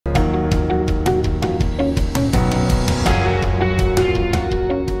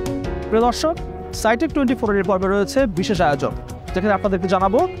প্রিয় দর্শক, সাইটেক 24 এর পর্বে রয়েছে বিশেষ আয়োজন, যেখানে আপনাদেরকে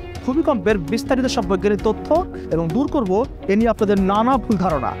জানাবো ভূমিকম্পের বিস্তারিত সব বৈজ্ঞানিক তথ্য এবং দূর করব এ নিয়ে আপনাদের নানা ভুল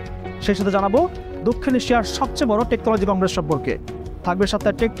ধারণা। সেই সাথে জানাবো দক্ষিণ এশিয়ার সবচেয়ে বড় টেকনোলজি কংগ্রেস সম্পর্কে। থাকবে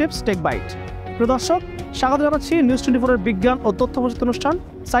সপ্তাহে টেক টিপস, টেক বাইট। প্রিয় দর্শক, স্বাগত জানাচ্ছি নিউজ 24 এর বিজ্ঞান ও তথ্য প্রযুক্তি অনুষ্ঠান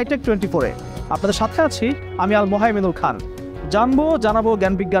সাইটেক 24-এ। আপনাদের সাথে আছি আমি মোহাইমিনুল খান। জানাবো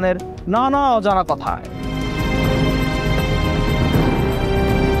জ্ঞান বিজ্ঞানের নানা অজানা কথা।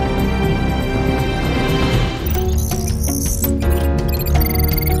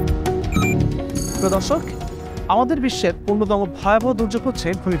 প্রিয় দর্শক, আমাদের বিশ্বের অন্যতম ভয়াবহ দুর্যোগ হচ্ছে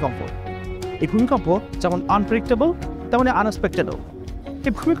ভূমিকম্প। এই ভূমিকম্প যেমন আনপ্রেডিক্টেবল তেমনি আনএক্সপেক্টেডও।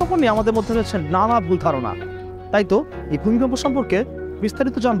 এই ভূমিকম্প নিয়ে আমাদের মধ্যে রয়েছে নানা ভুল ধারণা। তাই তো এই ভূমিকম্প সম্পর্কে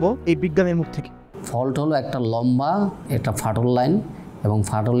বিস্তারিত জানবো এই বিজ্ঞানের মুখ থেকে। ফল্ট হলো একটা লম্বা একটা ফাটল লাইন, এবং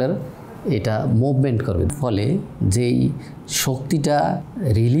ফাটলের এটা মুভমেন্ট করবে, ফলে যেই শক্তিটা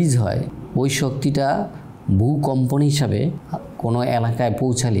রিলিজ হয় ওই শক্তিটা ভূকম্পন হিসাবে কোনো এলাকায়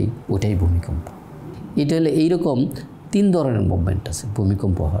পৌঁছালেই ওইটাই ভূমিকম্প। এটা হলে এইরকম 3 ধরনের মুভমেন্ট আছে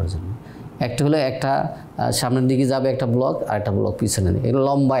ভূমিকম্প হওয়ার জন্য। একটা হলো একটা সামনের দিকে যাবে একটা ব্লক, আর একটা ব্লক পিছনে দিকে। এটা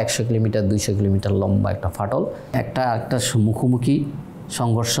লম্বা 100 কিলোমিটার 200 কিলোমিটার লম্বা একটা ফাটল, একটা মুখোমুখি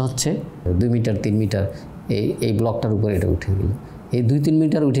সংঘর্ষ হচ্ছে 2 মিটার 3 মিটার এই ব্লকটার উপরে এটা উঠে গেল। এই 2-3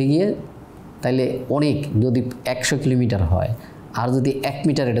 মিটার উঠে গিয়ে তাইলে অনেক, যদি 100 কিলোমিটার হয় আর যদি 1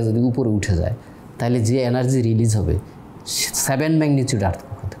 মিটার এটা যদি উপরে উঠে যায়, তাহলে যে এনার্জি রিলিজ হবে 7 ম্যাগনিটিউড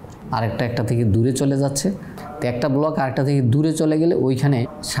আর্থকুয়েক হতে পারে। আরেকটা একটা থেকে দূরে চলে যাচ্ছে, তো একটা ব্লক আরেকটা থেকে দূরে চলে গেলে ওইখানে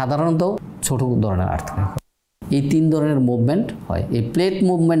সাধারণত ছোট ধরনের আর্থকুয়েক হয়। এই 3 ধরনের মুভমেন্ট হয়। এই প্লেট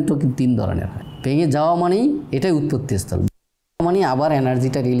মুভমেন্টও কিন্তু 3 ধরনের হয়। ভেঙে যাওয়া মানেই এটাই উৎপত্তিস্থল, মানে আবার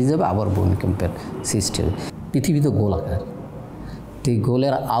এনার্জিটা রিলিজ হবে, আবার ভূমিকম্পের সৃষ্টি হবে। পৃথিবী তো গোলাকার, তো এই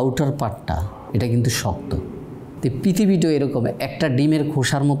গোলের আউটার পার্টটা এটা কিন্তু শক্ত। তো পৃথিবীটা এরকম একটা ডিমের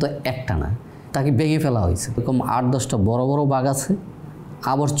খোসার মতো একটা না, তাকে ভেঙে ফেলা হয়েছে। এরকম 8-10টা বড় বড় ভাগ আছে,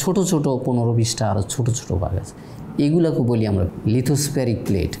 আবার ছোট ছোট 15-20টা আরও ছোট ছোট ভাগ আছে। এগুলোকে বলি আমরা লিথোস্ফেরিক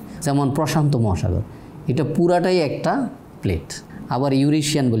প্লেট। যেমন প্রশান্ত মহাসাগর, এটা পুরাটাই একটা প্লেট। আবার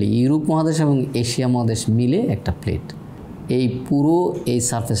ইউরেশিয়ান বলি, ইউরোপ মহাদেশ এবং এশিয়া মহাদেশ মিলে একটা প্লেট। এই পুরো এই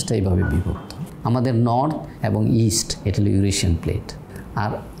সারফেসটা এইভাবে বিভক্ত। আমাদের নর্থ এবং ইস্ট এটা হলো ইউরেশিয়ান প্লেট,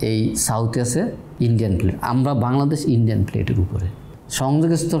 আর এই সাউথে আছে ইন্ডিয়ান প্লেট। আমরা বাংলাদেশ ইন্ডিয়ান প্লেটের উপরে।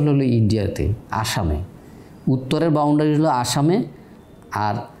 সংযোগস্থল হলো ইন্ডিয়াতে, আসামে। উত্তরের বাউন্ডারি হলো আসামে,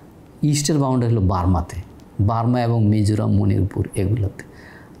 আর ইস্টের বাউন্ডারি হলো বার্মাতে, বার্মা এবং মিজোরাম, মণিপুর এগুলোতে।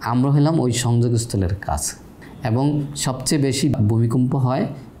 আমরা হলাম ওই সংযোগস্থলের কাছে, এবং সবচেয়ে বেশি ভূমিকম্প হয়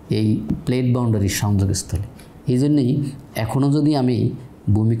এই প্লেট বাউন্ডারির সংযোগস্থলে। এই জন্যই এখনও যদি আমি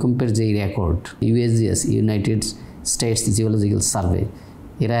ভূমিকম্পের যেই record, USGS, United states geological survey,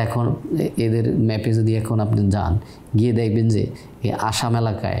 এরা এখন এদের ম্যাপে যদি এখন আপনি যান, গিয়ে দেখবেন যে এই আসাম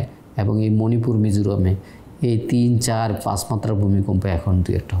এলাকায় এবং এই মণিপুর, মিজোরামে এই 3, 4, 5 মাত্রার ভূমিকম্প এখন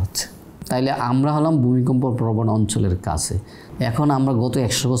 2-1টা হচ্ছে। তাইলে আমরা হলাম ভূমিকম্প প্রবণ অঞ্চলের কাছে। এখন আমরা গত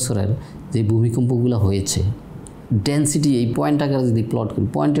 100 বছরের যে ভূমিকম্পগুলো হয়েছে, ডেন্সিটি এই পয়েন্ট আকারে যদি প্লট করি,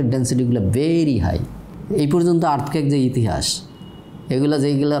 পয়েন্টের ডেন্সিটিগুলো ভেরি হাই। এই পর্যন্ত আর্থকুয়েক যে ইতিহাস,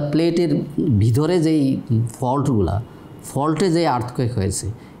 যেইগুলা প্লেটের ভিতরে যেই ফল্টে যে আর্থকুয়েক হয়েছে,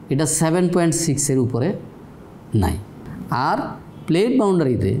 এটা 7.6-এর উপরে নাই। আর প্লেট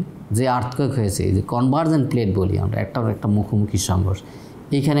বাউন্ডারিতে যে আর্থকুয়েক হয়েছে, এই যে কনভার্জেন্ট প্লেট বলি আমরা, একটা মুখোমুখি সংঘর্ষ,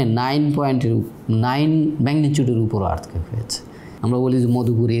 এখানে 9 ম্যাগনিটিউডের উপর আর্থকুয়েক হয়েছে। আমরা বলি যে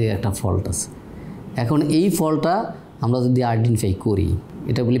মধুপুরে একটা ফল্ট আছে। এখন এই ফল্টটা আমরা যদি আইডেন্টিফাই করি,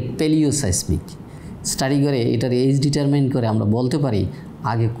 এটা বলি প্যালিওসাইসমিক। স্টাডি করে এটার এজ ডিটারমাইন করে আমরা বলতে পারি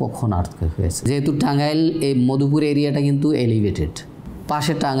আগে কখন আর্থকুয়েক হয়েছে। যেহেতু টাঙ্গাইল, এই মধুপুর এরিয়াটা কিন্তু এলিভেটেড,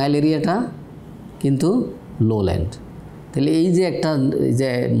 পাশে টাঙ্গাইল এরিয়াটা কিন্তু লোল্যান্ড। তাহলে এই যে একটা যে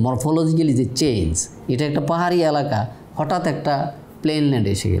মরফোলজিক্যালি যে চেঞ্জ, এটা একটা পাহাড়ি এলাকা, হঠাৎ একটা প্লেন ল্যান্ড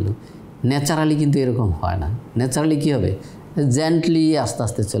এসে গেল। ন্যাচারালি কিন্তু এরকম হয় না। ন্যাচারালি কী হবে, জেন্টলি আস্তে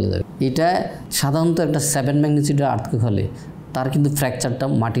আস্তে চলে যাবে। এটা সাধারণত একটা 7 ম্যাগনিটিউডের আর্থকুয়েক হলে তার কিন্তু ফ্র্যাকচারটা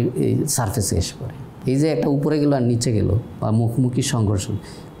মাটির এই সারফেসে এসে পড়ে। এই যে একটা উপরে গেল আর নিচে গেল, বা মুখোমুখি সংঘর্ষ,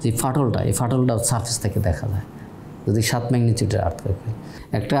 যে ফাটলটা, এই ফাটলটা সারফেস থেকে দেখা যায় যদি 7 ম্যাগনিটিউডের আর্থকুয়েক হয়।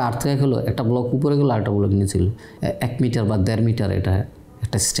 একটা আর্থকুয়েক হলো, একটা ব্লক উপরে গেলো, আরেকটা ব্লক নিচে গেলো, 1 মিটার বা 1.5 মিটার, এটা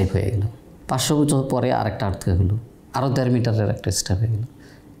একটা স্টেপ হয়ে গেল। 500 বছর পরে আরেকটা আর্থকুয়েক হলো, আরও 1.5 মিটারের একটা স্টেপ হয়ে গেল।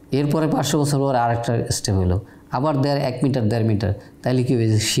 এরপরে 500 বছর পরে আরেকটা স্টেপ হলো, আবার 1 মিটার 1.5 মিটার। তাহলে কী হবে,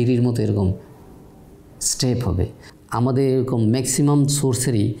 সিঁড়ির মতো এরকম স্টেপ হবে। আমাদের এরকম ম্যাক্সিমাম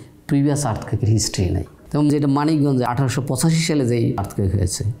সোর্সেরই প্রিভিয়াস আর্থকুয়েকের হিস্ট্রি নেই। যেমন যেটা মানিকগঞ্জে 1885 সালে যেই আর্থকুয়েক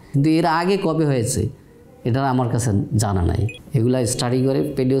হয়েছে, কিন্তু এর আগে কবে হয়েছে এটা আমার কাছে জানা নাই। এগুলা স্টাডি করে,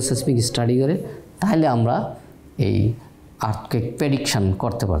 প্যালিওসেসমিক স্টাডি করে, তাহলে আমরা এই আর্থকুয়েক প্রেডিকশান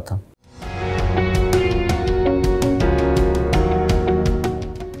করতে পারতাম।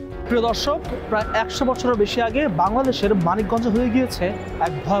 প্রিয় দর্শক, প্রায় 100 বছরের বেশি আগে বাংলাদেশের মানিকগঞ্জে হয়ে গিয়েছে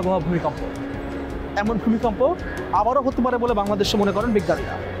এক ভয়াবহ ভূমিকম্প। এমন ভূমিকম্প আবারও হতে পারে বলে বাংলাদেশে মনে করেন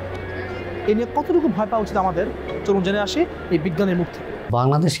বিজ্ঞানীরা। এ নিয়ে কতটুকু ভয় পাওয়া উচিত আমাদের, চলুন জেনে আসি এই বিজ্ঞানীর মুখ থেকে।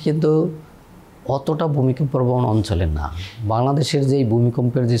 বাংলাদেশ কিন্তু অতটা ভূমিকম্প প্রবণ অঞ্চলে না। বাংলাদেশের যেই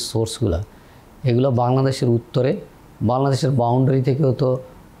ভূমিকম্পের যে সোর্সগুলো, এগুলো বাংলাদেশের উত্তরে, বাংলাদেশের বাউন্ডারি থেকেও তো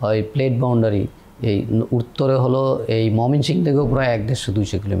ওই প্লেট বাউন্ডারি, এই উত্তরে হলো এই ময়মনসিংহ থেকেও প্রায়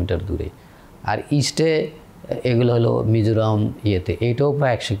 150-200 কিলোমিটার দূরে, আর ইস্টে এগুলো হলো মিজোরাম ইয়েতে, এইটাও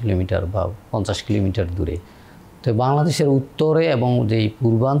প্রায় 100 কিলোমিটার বা 50 কিলোমিটার দূরে। তো বাংলাদেশের উত্তরে এবং যেই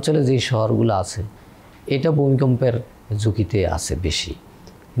পূর্বাঞ্চলে যেই শহরগুলো আছে, এটা ভূমিকম্পের ঝুঁকিতে আছে বেশি।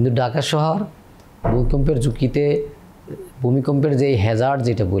 কিন্তু ঢাকা শহর ভূমিকম্পের ঝুঁকিতে, ভূমিকম্পের যেই হ্যাজার্ড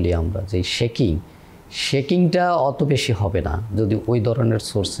যেটা বলি আমরা, যেই শেকিংটা অত বেশি হবে না যদি ওই ধরনের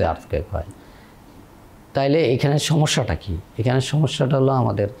সোর্সে আর্থকোয়েক হয়। তাইলে এখানে সমস্যাটা কি? এখানে সমস্যাটা হলো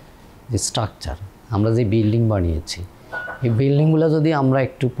আমাদের যে স্ট্রাকচার, আমরা যে বিল্ডিং বানিয়েছি, এই বিল্ডিংগুলো যদি আমরা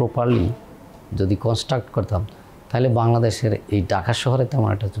একটু প্রপারলি যদি কনস্ট্রাক্ট করতাম, তাহলে বাংলাদেশের এই ঢাকা শহরে তেমন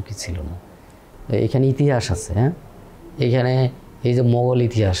একটা ঝুঁকি ছিল না। এখানে ইতিহাস আছে, হ্যাঁ, এখানে এই যে মোগল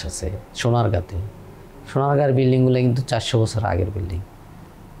ইতিহাস আছে সোনারগাঁর বিল্ডিংগুলো কিন্তু 400 বছর আগের বিল্ডিং।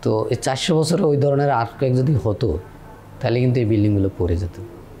 তো এই 400 বছরে ওই ধরনের আর্থকোয়েক যদি হতো, তাহলে কিন্তু এই বিল্ডিংগুলো পড়ে যেত।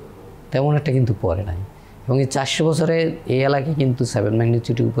 তেমন একটা কিন্তু পড়ে নাই। এবং এই 400 বছরে এই এলাকায় কিন্তু 7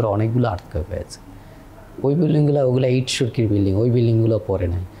 ম্যাগনিটিউডের উপরে অনেকগুলো আর্থকোয়েক হয়েছে। ওই বিল্ডিংগুলো, ওগুলো ইট সুরকির বিল্ডিং, ওই বিল্ডিংগুলো পড়ে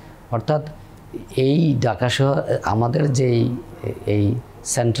নাই। অর্থাৎ এই ঢাকা শহর, আমাদের যেই এই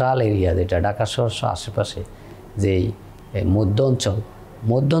সেন্ট্রাল এরিয়া যেটা ঢাকা শহর আশেপাশে যেই মধ্য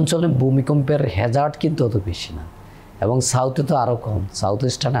অঞ্চলে ভূমিকম্পের হ্যাজার্ড কিন্তু অত বেশি না, এবং সাউথে তো আরও কম, সাউথ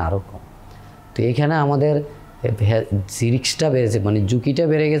ইস্টার্নে আরও কম। তো এখানে আমাদের রিস্কটা বেড়েছে, মানে ঝুঁকিটা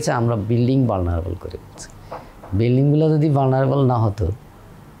বেড়ে গেছে, আমরা বিল্ডিং ভালনারেবল করে দিচ্ছি। বিল্ডিংগুলো যদি ভালনারেবল না হতো,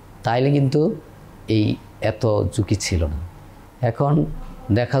 তাইলে কিন্তু এই এত ঝুঁকি ছিল না। এখন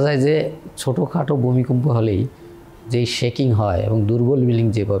দেখা যায় যে ছোটোখাটো ভূমিকম্প হলেই যেই শেকিং হয় এবং দুর্বল বিল্ডিং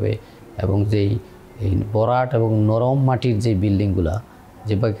যেভাবে, এবং যেই এই বরাট এবং নরম মাটির যে বিল্ডিংগুলো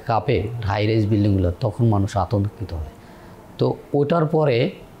যেভাবে কাঁপে, হাই রাইজ বিল্ডিংগুলো, তখন মানুষ আতঙ্কিত হয়। তো ওটার পরে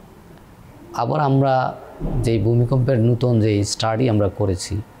আবার আমরা যেই ভূমিকম্পের নতুন যেই স্টাডি আমরা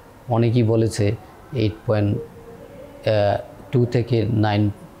করেছি, অনেকেই বলেছে 8.2 থেকে 9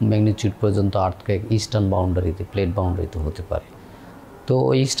 ম্যাগনিটিউড পর্যন্ত আর্থকোয়েক ইস্টার্ন বাউন্ডারিতে, প্লেট বাউন্ডারিতে হতে পারে। তো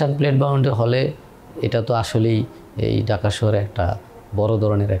ওই ইস্টার্ন প্লেট বাউন্ডারি হলে এটা তো আসলেই এই ঢাকা শহরে একটা বড়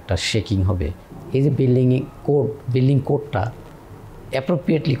ধরনের একটা শেকিং হবে। এই যে বিল্ডিং কোডটা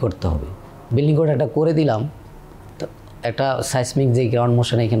অ্যাপ্রোপ্রিয়েটলি করতে হবে। বিল্ডিং কোড একটা করে দিলাম, একটা সাইসমিক যে গ্রাউন্ড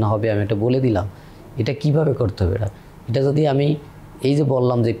মোশন এখানে হবে, আমি এটা বলে দিলাম, এটা কিভাবে করতে হবে। এটা যদি আমি এই যে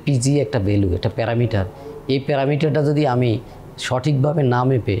বললাম যে পিজি একটা ভ্যালু, একটা প্যারামিটার, এই প্যারামিটারটা যদি আমি সঠিকভাবে না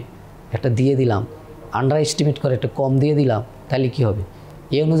মেপে একটা দিয়ে দিলাম, আন্ডার এস্টিমেট করে একটা কম দিয়ে দিলাম, তাহলে কী হবে?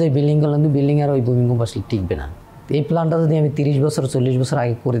 এই অনুযায়ী বিল্ডিংগুলো কিন্তু বিল্ডিং আর ওই ভূমিকম্প আসলে টিকবে না। এই প্ল্যানটা যদি আমি 30 বছর 40 বছর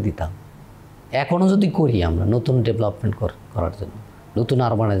আগে করে দিতাম, এখনও যদি করি আমরা নতুন ডেভেলপমেন্ট করার জন্য, নতুন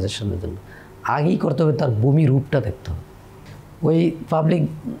আরবানাইজেশনের জন্য, আগেই করতে হবে তার ভূমি রূপটা দেখতে হবে। ওই পাবলিক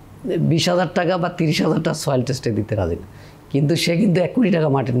 20,000 টাকা বা 30,000 টাকা সয়েল টেস্টে দিতে রাজি না, কিন্তু সে কিন্তু 1 কোটি টাকা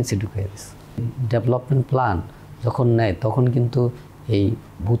মাটির নিচে ঢুকিয়ে দিচ্ছে। ডেভেলপমেন্ট প্ল্যান যখন নেয়, তখন কিন্তু এই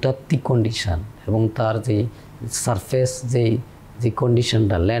ভূতাত্ত্বিক কন্ডিশান এবং তার যে সারফেস যে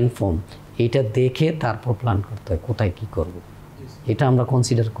কন্ডিশনটা, ল্যান্ডফর্ম, এইটা দেখে তারপর প্ল্যান করতে হয় কোথায় কী করব। এটা আমরা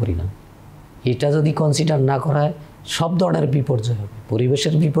কনসিডার করি না। এটা যদি কনসিডার না করা হয়, সব ধরনের বিপর্যয় হবে,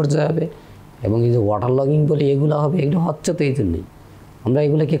 পরিবেশের বিপর্যয় হবে, এবং এই যে ওয়াটার লগিং বলি, এগুলো হবে। এগুলো হচ্ছে তো এই জন্যই আমরা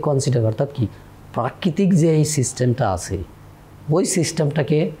এগুলোকে কনসিডার, অর্থাৎ কি প্রাকৃতিক যে এই সিস্টেমটা আছে, ওই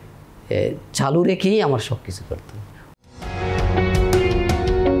সিস্টেমটাকে চালু রেখেই আমার সব কিছু করতে হবে।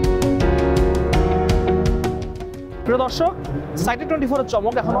 প্রিয় দর্শক, সাইটে 24-এর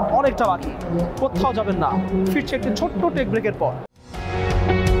চমক এখনো অনেকটা বাকি, কোথাও যাবেন না। ফিরছে একটি ছোট্ট টেক ব্রেকের পর।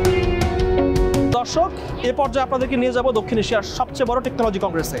 দর্শক, এ পর্যায়ে আপনাদেরকে নিয়ে যাব দক্ষিণ এশিয়ার সবচেয়ে বড় টেকনোলজি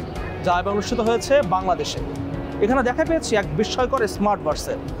কংগ্রেসে, যা এবার অনুষ্ঠিত হয়েছে বাংলাদেশে। এখানে দেখা পেয়েছি এক বিস্ময়কর স্মার্ট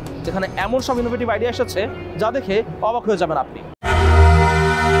ভার্সের, যেখানে এমন সব ইনোভেটিভ আইডিয়া এসেছে যা দেখে অবাক হয়ে যাবেন আপনি।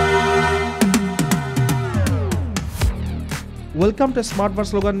 ওয়েলকাম টু স্মার্টভার্স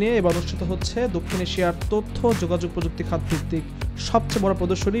স্লোগান নিয়ে এবার অনুষ্ঠিত হচ্ছে দক্ষিণ এশিয়ার তথ্য যোগাযোগ প্রযুক্তি খাত ভিত্তিক সবচেয়ে বড়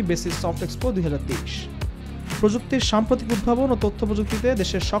প্রদর্শনী বেসিস SoftExpo 2023। প্রযুক্তির সাম্প্রতিক উদ্ভাবন ও তথ্য প্রযুক্তিতে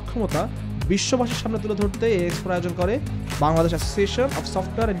দেশের সক্ষমতা বিশ্ববাসীর সামনে তুলে ধরতে এই এক্সপোর আয়োজন করে Bangladesh association of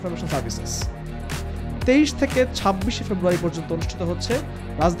software information services. 23 থেকে 26 ফেব্রুয়ারি পর্যন্ত অনুষ্ঠিত হচ্ছে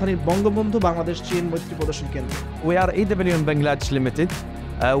রাজধানীর বঙ্গবন্ধু বাংলাদেশ চীন মৈত্রী প্রদর্শন কেন্দ্র। We are EWM Bangladesh Limited.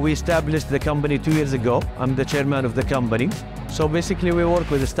 We established the company 2 years ago. I'm the chairman of the company. So basically we work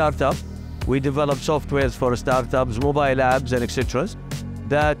with a startup. We develop softwares for startups, mobile apps and etc.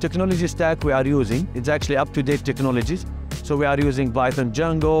 The technology stack we are using, it's actually up-to-date technologies. So we are using Python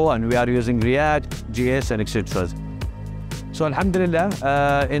Django and we are using React, JS and etc. So alhamdulillah,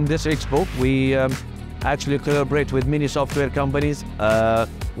 in this expo, we actually collaborate with many software companies.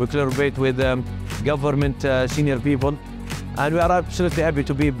 We collaborate with government senior people, and we are absolutely happy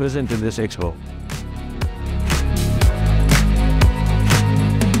to be present in this expo.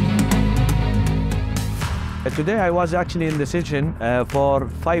 Today I was actually in the session for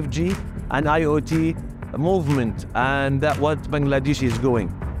 5G and IoT movement, and that what Bangladesh is going.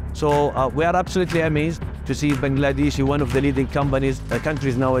 So we are absolutely amazed to see Bangladesh, one of the leading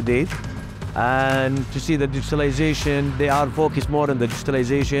countries nowadays, and to see the digitalization. They are focused more on the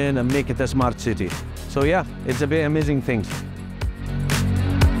digitalization and make it a smart city. So yeah, it's a very amazing thing.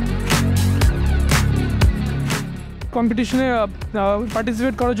 কম্পিটিশনে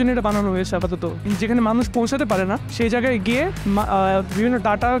participate করার জন্য এটা বানানো হয়েছে আপাতত, যেখানে মানুষ পৌঁছাতে পারে না সেই জায়গায় গিয়ে বিভিন্ন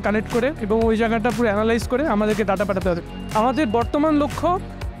ডাটা কালেক্ট করে এবং ওই জায়গাটা পুরো অ্যানালাইজ করে আমাদেরকে ডাটা পাঠাতে হবে। আমাদের বর্তমান লক্ষ্য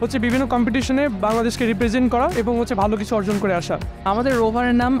হচ্ছে বিভিন্ন কম্পিটিশনে বাংলাদেশকে রিপ্রেজেন্ট করা এবং হচ্ছে ভালো কিছু অর্জন করে আসা। আমাদের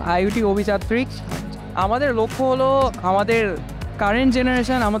রোভারের নাম আইওটি অভিযাত্রী। আমাদের লক্ষ্য হলো আমাদের কারেন্ট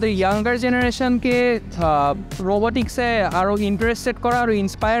জেনারেশন, আমাদের ইয়াঙ্গার জেনারেশনকে রোবোটিক্সে আরও ইন্টারেস্টেড করা, আরও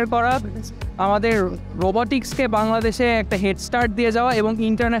ইন্সপায়ার করা, আমাদের রোবোটিক্সকে বাংলাদেশে একটা হেড স্টার্ট দিয়ে যাওয়া এবং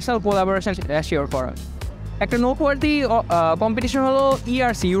ইন্টারন্যাশনাল কোলাবোরেশন অ্যাসিওর করা। একটা নোটওয়ার্দি কম্পিটিশন হলো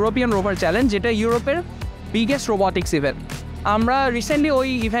ইআরসি, ইউরোপিয়ান রোভার চ্যালেঞ্জ, যেটা ইউরোপের বিগেস্ট রোবোটিক্স ইভেন্ট। আমরা রিসেন্টলি ওই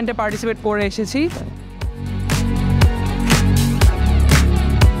ইভেন্টে পার্টিসিপেট করে এসেছি।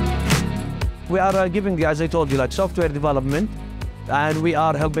 We are giving, as I told you, like software development, and we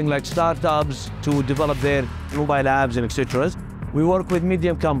are helping like startups to develop their mobile apps and etc. We work with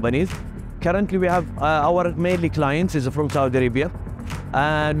medium companies. Currently we have our mainly clients is from Saudi Arabia,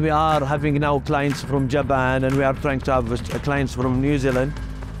 and we are having now clients from Japan, and we are trying to have clients from New Zealand.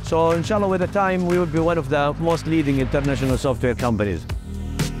 So inshallah with the time we will be one of the most leading international software companies.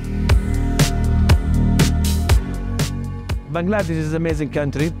 Bangladesh is an amazing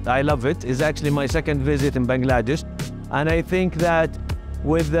country. I love it. It's actually my second visit in Bangladesh, and I think that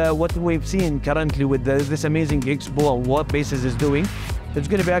with what we've seen currently with this amazing expo and what Basis is doing, it's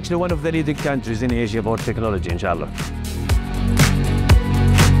going to be actually one of the leading countries in Asia for technology, inshallah.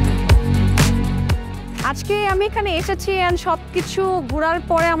 আজকে আমি এখানে এসেছি and সব কিছু ঘোরার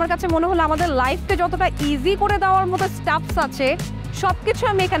পরে আমার কাছে মনে হলো আমাদের লাইফকে যতটা ইজি করে দেওয়ার মতো স্টাফস আছে সব কিছু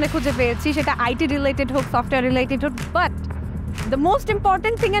আমি এখানে খুঁজে পেয়েছি, সেটা আইটি রিলেটেড হোক, সফটওয়্যার রিলেটেড হোক। But the most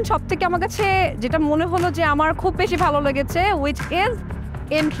important thing and সব থেকে আমার কাছে যেটা মনে হলো যে আমার খুব বেশি ভালো লেগেছে, which is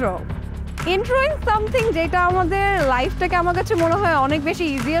intro is something যেটা আমাদের লাইফটাকে আমার কাছে মনে হয় অনেক বেশি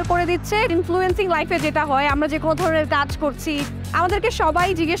ইজিয়ার করে দিচ্ছে। ইনফ্লুয়েন্সিং লাইফে যেটা হয়, আমরা যে কোনো ধরনের কাজ করছি আমাদেরকে সবাই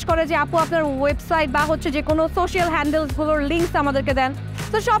জিজ্ঞেস করে যে আপু আপনার ওয়েবসাইট বা হচ্ছে যে কোনো সোশ্যাল হ্যান্ডেলসগুলোর লিঙ্কস আমাদেরকে দেন।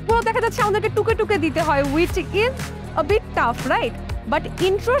 তো সবগুলো দেখা যাচ্ছে আমাদেরকে টুকে টুকে দিতে হয়, which is a bit tough, right? But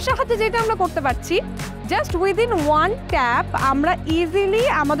ইন্ট্রোর সাহায্যে যেটা আমরা করতে পারছি, জাস্ট উইদিন ওয়ান ট্যাপ আমরা ইজিলি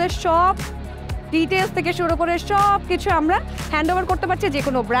আমাদের সব ডিটেলস থেকে শুরু করে সব কিছু আমরা হ্যান্ড ওভার করতে পারছি যে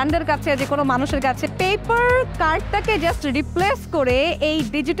কোনো ব্র্যান্ডের কাছে, যে কোনো মানুষের কাছে। পেপার কার্ডটাকে জাস্ট রিপ্লেস করে এই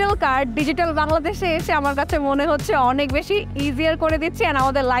ডিজিটাল কার্ড, ডিজিটাল বাংলাদেশে এসে আমার কাছে মনে হচ্ছে অনেক বেশি ইজিয়ার করে দিচ্ছে আর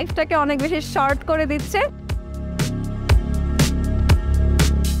আমাদের লাইফটাকে অনেক বেশি শর্ট করে দিচ্ছে।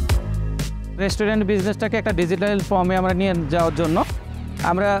 রেস্টুরেন্ট বিজনেসটাকে একটা ডিজিটাল ফর্মে আমরা নিয়ে যাওয়ার জন্য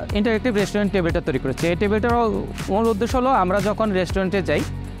আমরা ইন্টারেক্টিভ রেস্টুরেন্ট টেবিলটা তৈরি করেছি। এই টেবিলটার মূল উদ্দেশ্য হলো আমরা যখন রেস্টুরেন্টে যাই,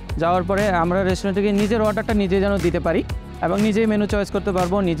 যাওয়ার পরে আমরা রেস্টুরেন্টে গিয়ে নিজের অর্ডারটা নিজে যেন দিতে পারি এবং নিজেই মেনু চয়েস করতে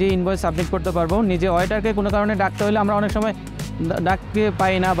পারবো, নিজেই ইনভয়েস সাবমিট করতে পারবো। নিজে ওয়েটারকে কোনো কারণে ডাকতে হলে আমরা অনেক সময় ডাকতে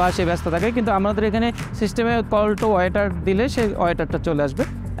পাই না বা সে ব্যস্ত থাকে, কিন্তু আমাদের এখানে সিস্টেমে কল টু ওয়েটার দিলে সেই ওয়েটারটা চলে আসবে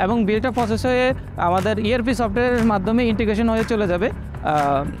এবং বিলটা প্রসেস হয়ে আমাদের ইআরপি সফটওয়্যারের মাধ্যমে ইন্টিগ্রেশন হয়ে চলে যাবে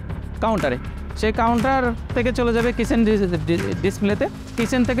কাউন্টারে। সেই কাউন্টার থেকে চলে যাবে কিচেন ডিসপ্লেতে,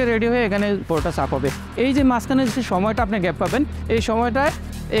 কিচেন থেকে রেডি হয়ে এখানে পুরোটা সাফ হবে। এই যে মাঝখানে যে সময়টা আপনি গ্যাপ পাবেন, এই সময়টায়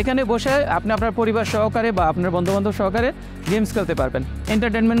এখানে বসে আপনি আপনার পরিবার সহকারে বা আপনার বন্ধুবান্ধব সহকারে গেমস খেলতে পারবেন,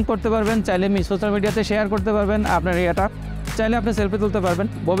 এন্টারটেনমেন্ট করতে পারবেন, চাইলে সোশ্যাল মিডিয়াতে শেয়ার করতে পারবেন আপনার এটা, চাইলে আপনি সেলফি তুলতে পারবেন।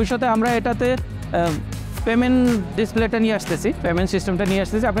 ভবিষ্যতে আমরা এটাতে পেমেন্ট ডিসপ্লেটা নিয়ে আসতেছি, পেমেন্ট সিস্টেমটা নিয়ে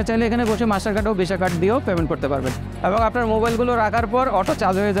আসতেছি। আপনি চাইলে এখানে বসে মাস্টার কার্ড ও ভিসা কার্ড দিয়েও পেমেন্ট করতে পারবেন এবং আপনার মোবাইলগুলো রাখার পর অটো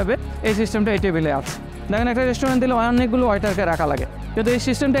চার্জ হয়ে যাবে। এই সিস্টেমটা এই টেবিলে আছে। দেখেন একটা রেস্টুরেন্ট দিলে অনেকগুলো ওয়েটারকে রাখা লাগে, কিন্তু এই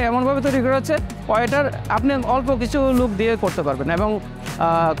সিস্টেমটা এমনভাবে তৈরি করা হচ্ছে ওয়েটার আপনি অল্প কিছু লোক দিয়ে করতে পারবেন এবং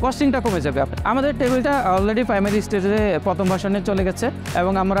কস্টিংটা কমে যাবে। আমাদের টেবিলটা অলরেডি প্রাইমারি স্টেজে প্রথম ভার্সনে চলে গেছে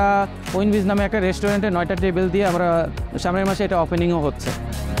এবং আমরা উইনবিজ নামে একটা রেস্টুরেন্টে 9টা টেবিল দিয়ে আমরা সামনের মাসে এটা ওপেনিংও হচ্ছে।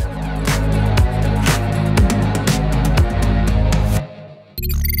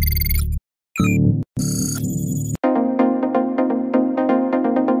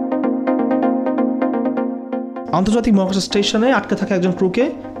 আন্তর্জাতিক মহাকাশ স্টেশনে আটকে থাকা একজন ক্রুকে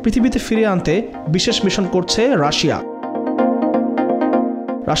পৃথিবীতে ফিরিয়ে আনতে বিশেষ মিশন করছে রাশিয়া।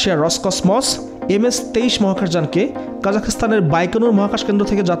 রাশিয়ার রসকসমস MS-23 মহাকাশযানকে কাজাখস্তানের বাইকনুর মহাকাশ কেন্দ্র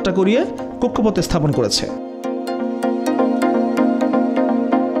থেকে যাত্রা করিয়ে কক্ষপথে স্থাপন করেছে।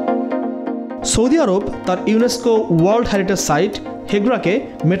 সৌদি আরব তার UNESCO world heritage site হেগ্রাকে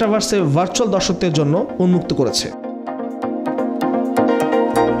মেটাভার্সে virtual দর্শকদের জন্য উন্মুক্ত করেছে।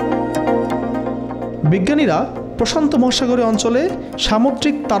 বিজ্ঞানীরা প্রশান্ত মহাসাগরীয় অঞ্চলে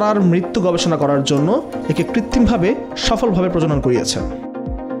সামুদ্রিক তারার মৃত্যু গবেষণা করার জন্য একে কৃত্রিমভাবে সফলভাবে প্রজনন করিয়েছেন।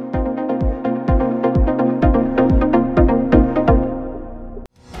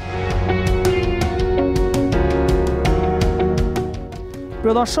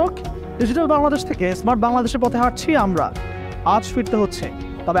 প্রিয় দর্শক, ডিজিটাল বাংলাদেশ থেকে স্মার্ট বাংলাদেশের পথে হাঁটছি আমরা। আজ ফিরতে হচ্ছে,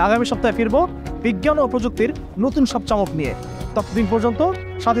 তবে আগামী সপ্তাহে ফিরব বিজ্ঞান ও প্রযুক্তির নতুন সব চমক নিয়ে। ততদিন পর্যন্ত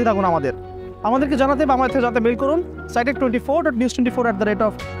সাথে থাকুন আমাদেরকে জানাতে বা আমাদের জানাতে মেইল করুন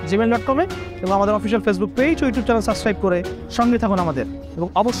site24.news24@gmail.com এবং আমাদের অফিসিয়াল ফেসবুক পেজ ও ইউটিউব চ্যানেল সাবস্ক্রাইব করে সঙ্গে থাকুন আমাদের, এবং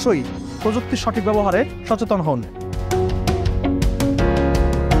অবশ্যই প্রযুক্তির সঠিক ব্যবহারে সচেতন হন।